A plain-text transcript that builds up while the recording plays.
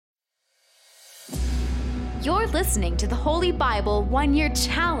You're listening to the Holy Bible 1-Year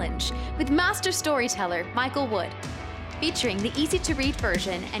Challenge with Master Storyteller Michael Wood, featuring the easy-to-read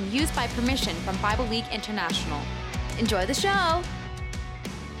version and used by permission from Bible League International. Enjoy the show!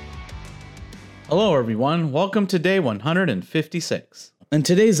 Hello everyone, welcome to day 156. In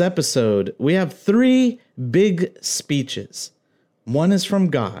today's episode, we have 3 big speeches. One is from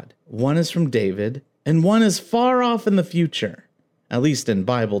God, one is from David, and one is far off in the future, at least in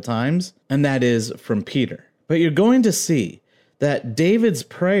Bible times, and that is from Peter. But you're going to see that David's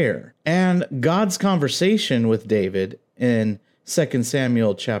prayer and God's conversation with David in 2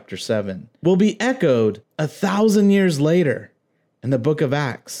 Samuel chapter 7 will be echoed 1,000 years later in the book of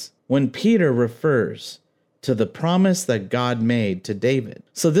Acts when Peter refers to the promise that God made to David.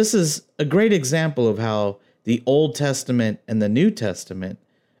 So this is a great example of how the Old Testament and the New Testament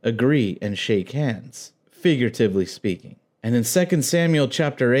agree and shake hands, figuratively speaking. And in 2 Samuel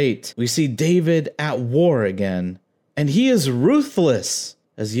chapter 8, we see David at war again, and he is ruthless,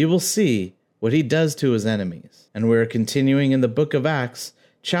 as you will see what he does to his enemies. And we're continuing in the book of Acts,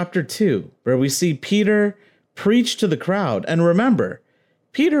 chapter 2, where we see Peter preach to the crowd. And remember,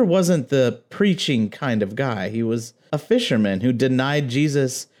 Peter wasn't the preaching kind of guy. He was a fisherman who denied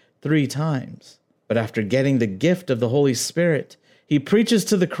Jesus 3 times. But after getting the gift of the Holy Spirit, he preaches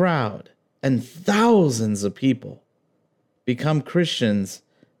to the crowd, and thousands of people become Christians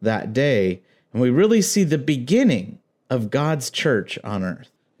that day, and we really see the beginning of God's church on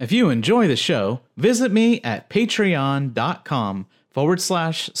earth. If you enjoy the show, visit me at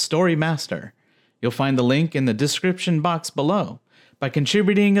patreon.com/storymaster. You'll find the link in the description box below. By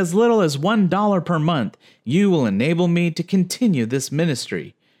contributing as little as $1 per month, you will enable me to continue this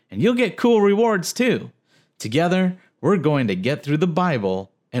ministry, and you'll get cool rewards too. Together, we're going to get through the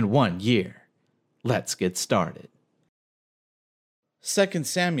Bible in 1 year. Let's get started. 2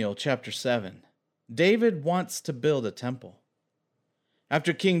 Samuel chapter 7. David wants to build a temple.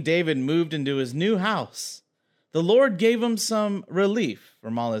 After King David moved into his new house, the Lord gave him some relief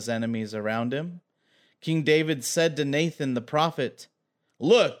from all his enemies around him. King David said to Nathan the prophet,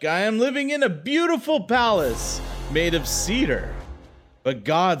 "Look, I am living in a beautiful palace made of cedar, but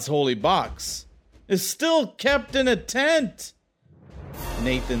God's holy box is still kept in a tent."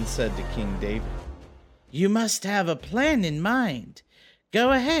 Nathan said to King David, "You must have a plan in mind.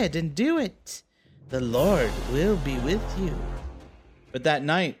 Go ahead and do it. The Lord will be with you." But that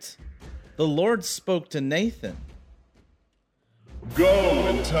night, the Lord spoke to Nathan. "Go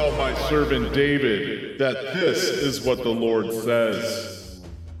and tell my servant David that this is what the Lord says.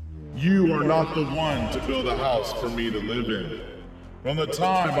 You are not the one to build a house for me to live in. From the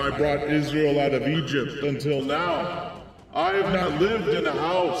time I brought Israel out of Egypt until now, I have not lived in a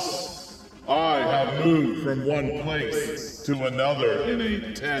house. I have moved from one place to another in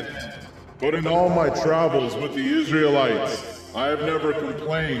a tent. But in all my travels with the Israelites, I have never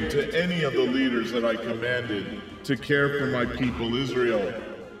complained to any of the leaders that I commanded to care for my people Israel.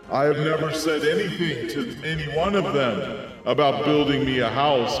 I have never said anything to any one of them about building me a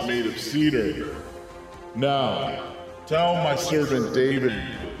house made of cedar. Now, tell my servant David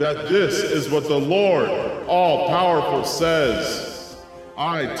that this is what the Lord, all-powerful, says.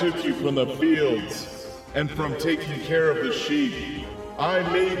 I took you from the fields and from taking care of the sheep. I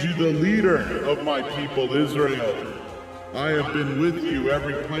made you the leader of my people Israel. I have been with you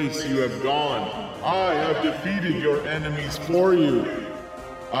every place you have gone. I have defeated your enemies for you.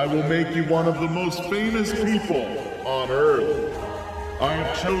 I will make you one of the most famous people on earth. I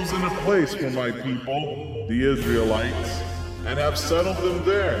have chosen a place for my people, the Israelites, and have settled them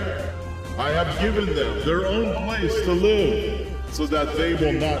there. I have given them their own place to live, so that they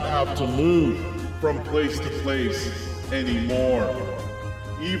will not have to move from place to place anymore.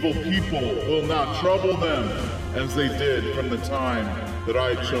 Evil people will not trouble them as they did from the time that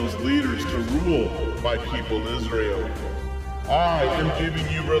I chose leaders to rule my people Israel. I am giving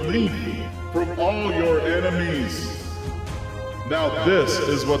you relief from all your enemies. Now this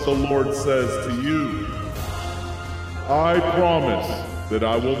is what the Lord says to you. I promise that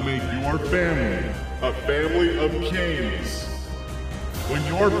I will make your family a family of kings. When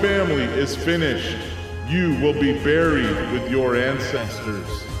your family is finished, you will be buried with your ancestors.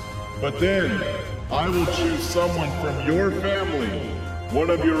 But then I will choose someone from your family, one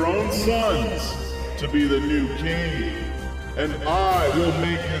of your own sons, to be the new king. And I will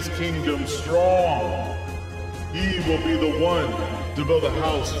make his kingdom strong. He will be the one to build a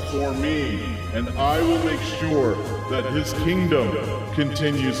house for me, and I will make sure that his kingdom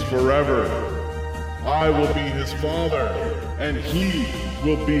continues forever. I will be his father, and he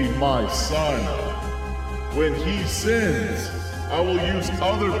will be my son. When he sins, I will use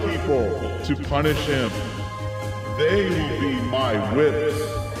other people to punish him. They will be my whips.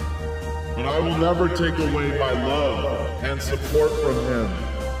 But I will never take away my love and support from him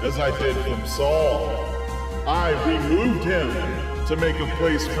as I did from Saul. I removed him to make a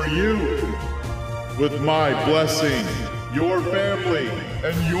place for you. With my blessing, your family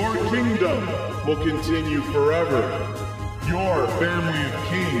and your kingdom will continue forever. Your family of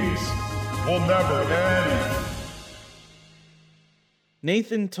kings will never end.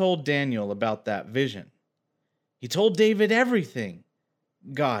 Nathan told Daniel about that vision. He told David everything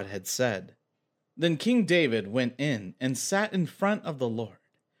God had said. Then King David went in and sat in front of the Lord.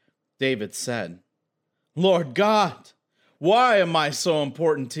 David said, "Lord God, why am I so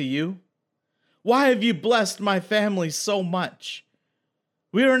important to you? Why have you blessed my family so much?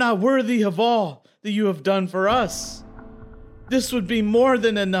 We are not worthy of all that you have done for us. This would be more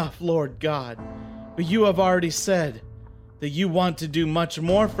than enough, Lord God, but you have already said that you want to do much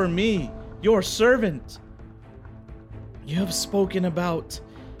more for me, your servant. You have spoken about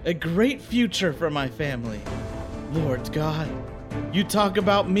a great future for my family. Lord God, you talk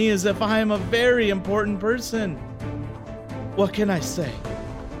about me as if I am a very important person. What can I say?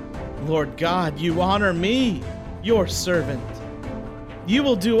 Lord God, you honor me, your servant. You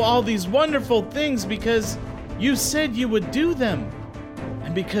will do all these wonderful things because you said you would do them,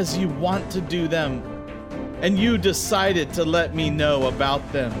 and because you want to do them, and you decided to let me know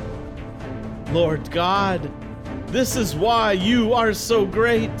about them. Lord God, this is why you are so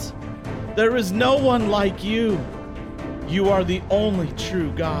great. There is no one like you. You are the only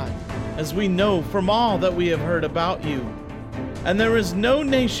true God, as we know from all that we have heard about you. And there is no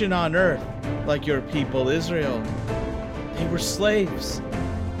nation on earth like your people Israel. They were slaves,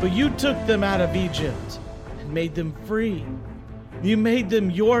 but you took them out of Egypt and made them free. You made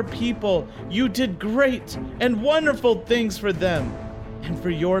them your people. You did great and wonderful things for them and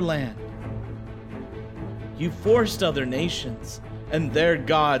for your land. You forced other nations and their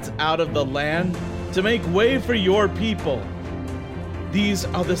gods out of the land to make way for your people. These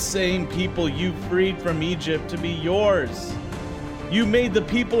are the same people you freed from Egypt to be yours. You made the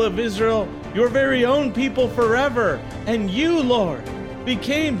people of Israel your very own people forever, and you, Lord,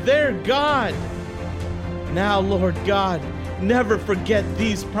 became their God. Now, Lord God, never forget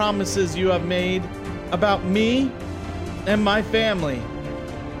these promises you have made about me and my family.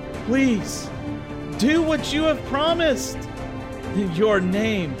 Please, do what you have promised. Your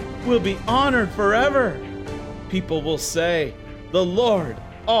name will be honored forever. People will say, "The Lord,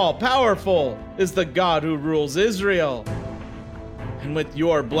 all-powerful, is the God who rules Israel." And with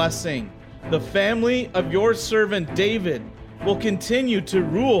your blessing, the family of your servant David will continue to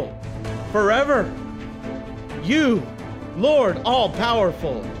rule forever. You, Lord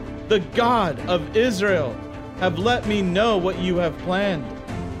all-powerful, the God of Israel, have let me know what you have planned.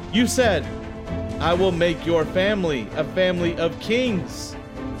 You said, "I will make your family a family of kings."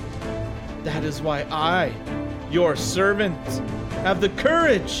 That is why I, your servant, have the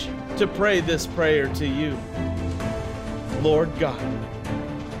courage to pray this prayer to you. Lord God,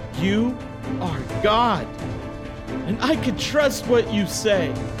 you are God, and I can trust what you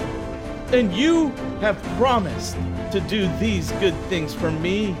say. And you have promised to do these good things for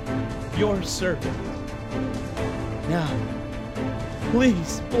me, your servant. Now,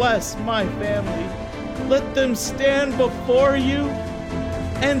 please bless my family. Let them stand before you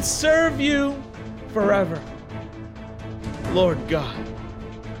and serve you forever. Lord God,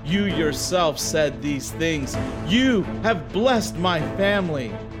 you yourself said these things. You have blessed my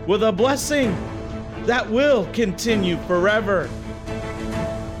family with a blessing that will continue forever.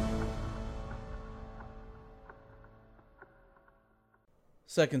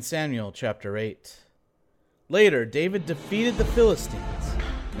 Second Samuel chapter 8. Later, David defeated the Philistines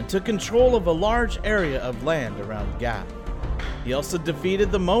and took control of a large area of land around Gath. He also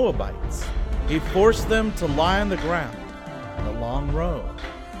defeated the Moabites. He forced them to lie on the ground in a long row.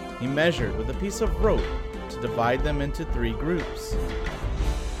 He measured with a piece of rope to divide them into 3 groups.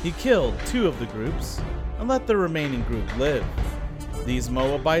 He killed 2 of the groups and let the remaining group live. These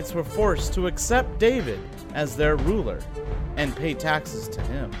Moabites were forced to accept David as their ruler and pay taxes to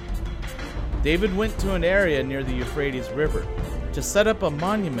him. David went to an area near the Euphrates River to set up a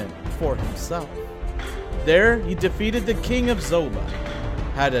monument for himself. There he defeated the king of Zobah,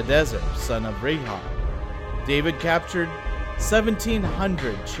 Hadadezer, son of Rehob. David captured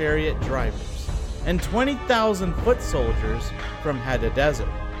 1,700 chariot drivers and 20,000 foot soldiers from Hadadezer.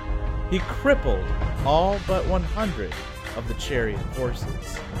 He crippled all but 100 of the chariot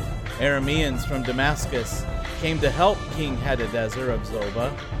horses. Arameans from Damascus came to help King Hadadezer of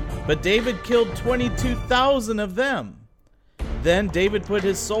Zobah, but David killed 22,000 of them. Then David put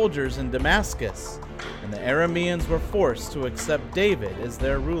his soldiers in Damascus, and the Arameans were forced to accept David as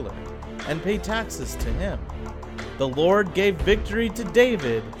their ruler and pay taxes to him. The Lord gave victory to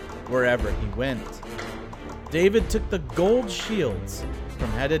David wherever he went. David took the gold shields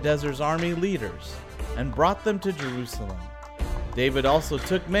from Hadadezer's army leaders and brought them to Jerusalem. David also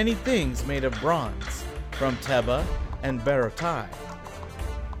took many things made of bronze from Tebah and Berotai.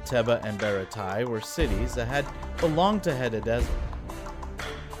 Tebah and Berotai were cities that had belonged to Hadadezer.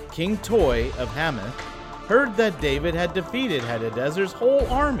 King Toi of Hamath heard that David had defeated Hadadezer's whole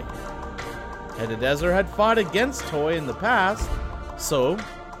army. Hadadezer had fought against Toi in the past, so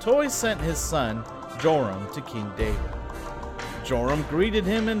Toi sent his son Joram to King David. Joram greeted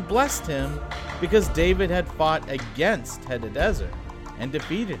him and blessed him because David had fought against Hadadezer and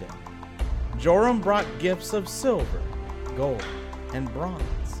defeated him. Joram brought gifts of silver, gold, and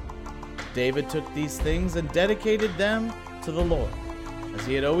bronze. David took these things and dedicated them to the Lord, as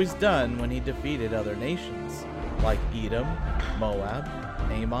he had always done when he defeated other nations, like Edom, Moab,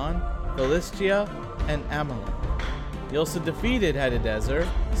 Ammon, Philistia, and Amalek. He also defeated Hadadezer,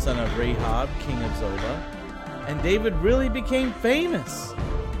 son of Rehob, king of Zobah, and David really became famous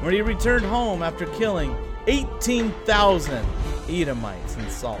when he returned home after killing 18,000 Edomites in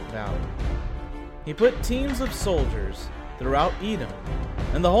Salt Valley. He put teams of soldiers throughout Edom,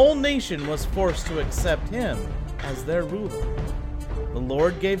 and the whole nation was forced to accept him as their ruler. The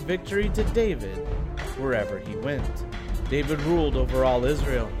Lord gave victory to David wherever he went. David ruled over all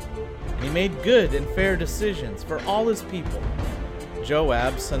Israel, and he made good and fair decisions for all his people.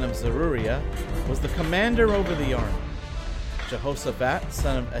 Joab, son of Zeruiah, was the commander over the army. Jehoshaphat,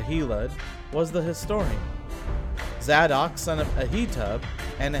 son of Ahilud, was the historian. Zadok, son of Ahitub,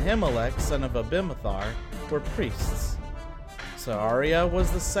 and Ahimelech, son of Abimathar, were priests. Sariah was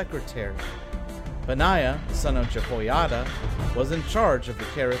the secretary. Benaiah, son of Jehoiada, was in charge of the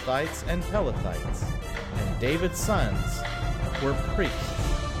Kerethites and Pelethites, and David's sons were priests.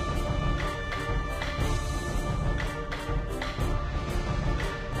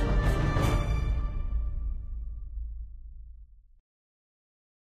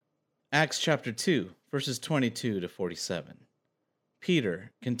 Acts chapter 2, verses 22 to 47.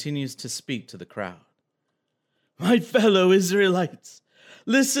 Peter continues to speak to the crowd. My fellow Israelites,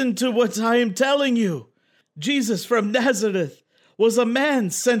 listen to what I am telling you. Jesus from Nazareth was a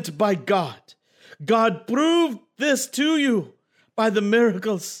man sent by God. God proved this to you by the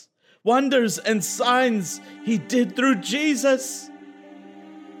miracles, wonders, and signs he did through Jesus.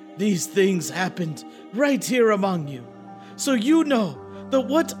 These things happened right here among you, so you know that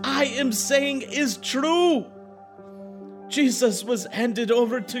what I am saying is true. Jesus was handed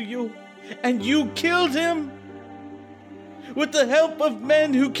over to you, and you killed him. With the help of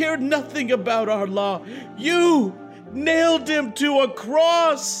men who cared nothing about our law, you nailed him to a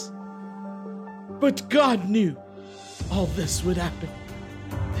cross. But God knew all this would happen.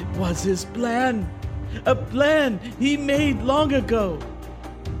 It was his plan, a plan he made long ago.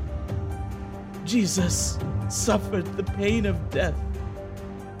 Jesus suffered the pain of death,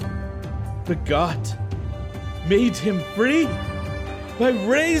 but God made him free by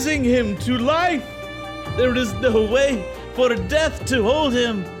raising him to life. There is no way for death to hold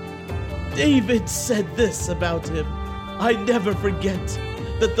him. David said this about him: I never forget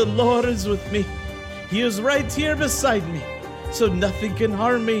that the Lord is with me. He is right here beside me, so nothing can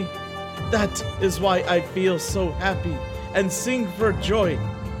harm me. That is why I feel so happy and sing for joy.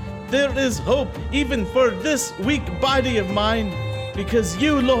 There is hope even for this weak body of mine, because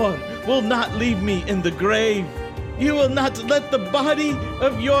you, Lord, will not leave me in the grave. You will not let the body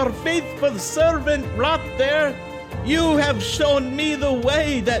of your faithful servant rot there. You have shown me the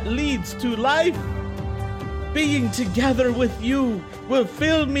way that leads to life. Being together with you will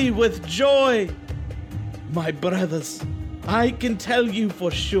fill me with joy. My brothers, I can tell you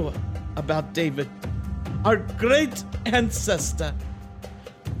for sure about David, our great ancestor.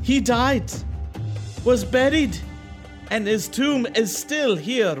 He died, was buried, and his tomb is still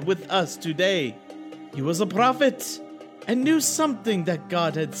here with us today. He was a prophet and knew something that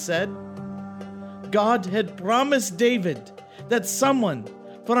God had said. God had promised David that someone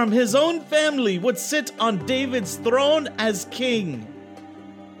from his own family would sit on David's throne as king.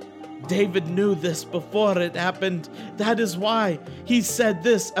 David knew this before it happened. That is why he said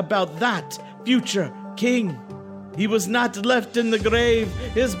this about that future king. He was not left in the grave.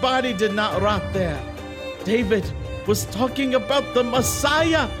 His body did not rot there. David was talking about the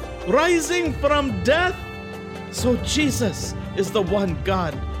Messiah rising from death. So Jesus is the one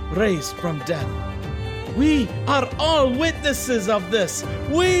God raised from death. We are all witnesses of this.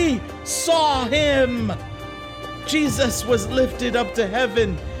 We saw him. Jesus was lifted up to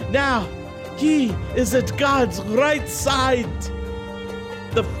heaven. Now he is at God's right side.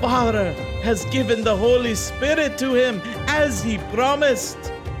 The Father has given the Holy Spirit to him as he promised.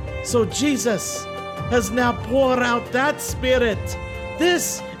 So Jesus has now poured out that Spirit.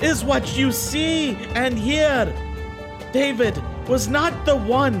 This is what you see and hear. David was not the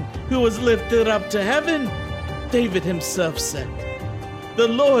one who was lifted up to heaven. David himself said, "The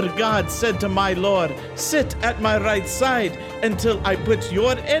Lord God said to my Lord, sit at my right side until I put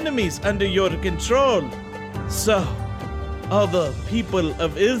your enemies under your control." So, all the people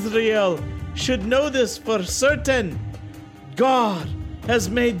of Israel should know this for certain. God has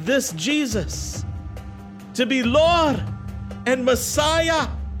made this Jesus to be Lord and Messiah.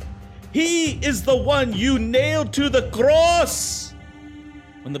 He is the one you nailed to the cross.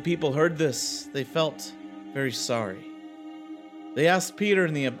 When the people heard this, they felt very sorry. They asked Peter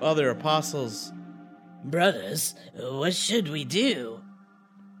and the other apostles, "Brothers, what should we do?"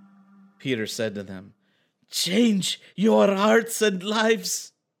 Peter said to them, "Change your hearts and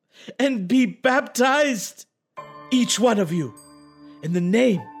lives and be baptized, each one of you, in the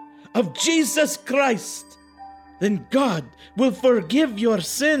name of Jesus Christ. Then God will forgive your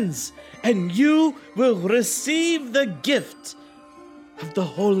sins and you will receive the gift of the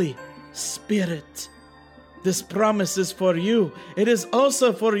Holy Spirit. This promise is for you. It is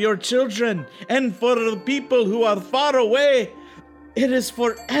also for your children and for the people who are far away. It is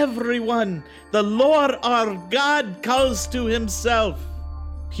for everyone the Lord our God calls to himself."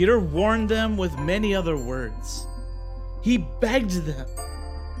 Peter warned them with many other words. He begged them,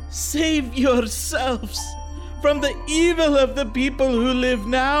 "Save yourselves from the evil of the people who live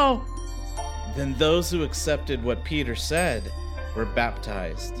now." Then those who accepted what Peter said were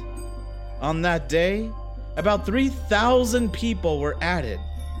baptized. On that day, about 3,000 people were added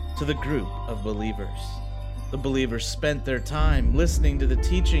to the group of believers. The believers spent their time listening to the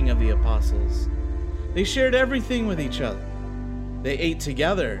teaching of the apostles. They shared everything with each other. They ate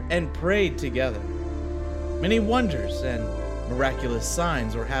together and prayed together. Many wonders and miraculous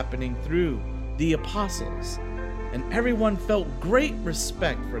signs were happening through the apostles, and everyone felt great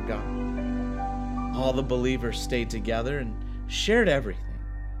respect for God. All the believers stayed together and shared everything.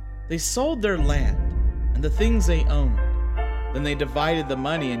 They sold their land and the things they owned. Then they divided the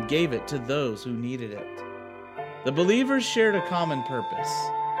money and gave it to those who needed it. The believers shared a common purpose,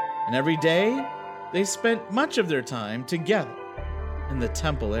 and every day they spent much of their time together in the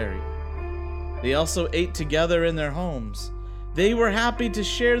temple area. They also ate together in their homes. They were happy to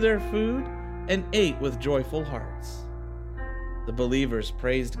share their food and ate with joyful hearts. The believers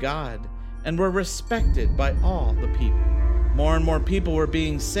praised God and were respected by all the people. More and more people were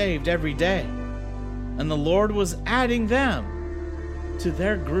being saved every day, and the Lord was adding them to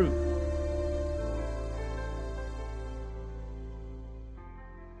their group.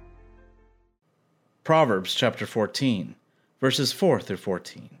 Proverbs chapter 14, verses 4 through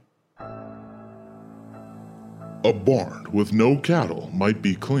 14. A barn with no cattle might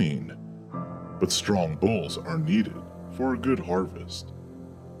be clean, but strong bulls are needed for a good harvest.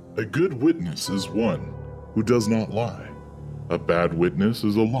 A good witness is one who does not lie. A bad witness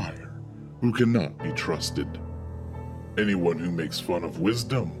is a liar who cannot be trusted. Anyone who makes fun of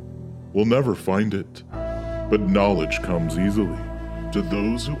wisdom will never find it, but knowledge comes easily to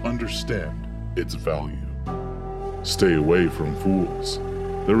those who understand its value. Stay away from fools.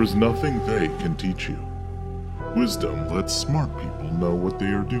 There is nothing they can teach you. Wisdom lets smart people know what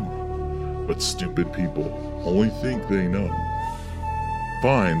they are doing, but stupid people only think they know.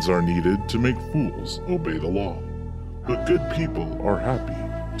 Fines are needed to make fools obey the law, but good people are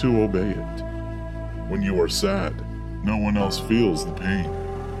happy to obey it. When you are sad, no one else feels the pain,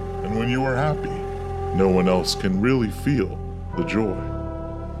 and when you are happy, no one else can really feel the joy.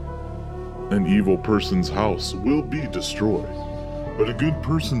 An evil person's house will be destroyed, but a good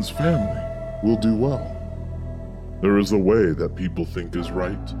person's family will do well. There is a way that people think is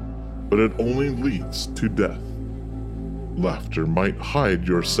right, but it only leads to death. Laughter might hide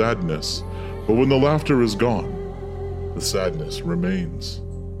your sadness, but when the laughter is gone, the sadness remains.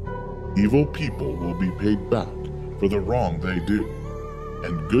 Evil people will be paid back for the wrong they do,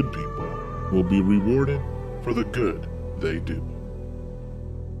 and good people will be rewarded for the good they do.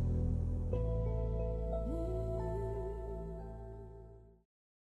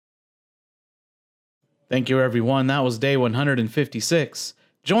 Thank you, everyone. That was day 156.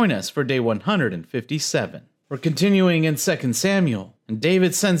 Join us for day 157. We're continuing in 2 Samuel, and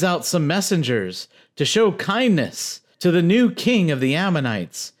David sends out some messengers to show kindness to the new king of the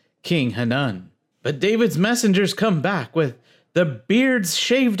Ammonites, King Hanun. But David's messengers come back with the beards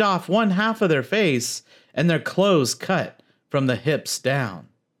shaved off one half of their face and their clothes cut from the hips down.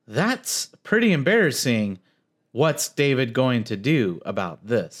 That's pretty embarrassing. What's David going to do about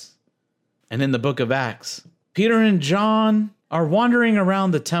this? And in the book of Acts, Peter and John are wandering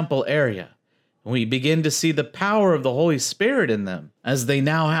around the temple area, and we begin to see the power of the Holy Spirit in them, as they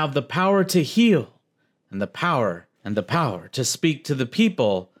now have the power to heal and the power to speak to the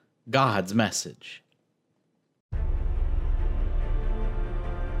people God's message.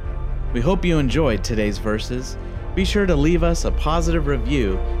 We hope you enjoyed today's verses. Be sure to leave us a positive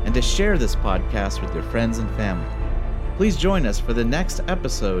review and to share this podcast with your friends and family. Please join us for the next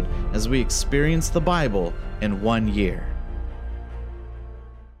episode as we experience the Bible in 1 year.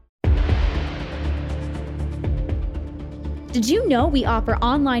 Did you know we offer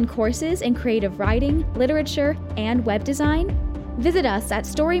online courses in creative writing, literature, and web design? Visit us at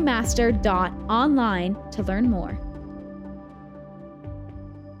storymaster.online to learn more.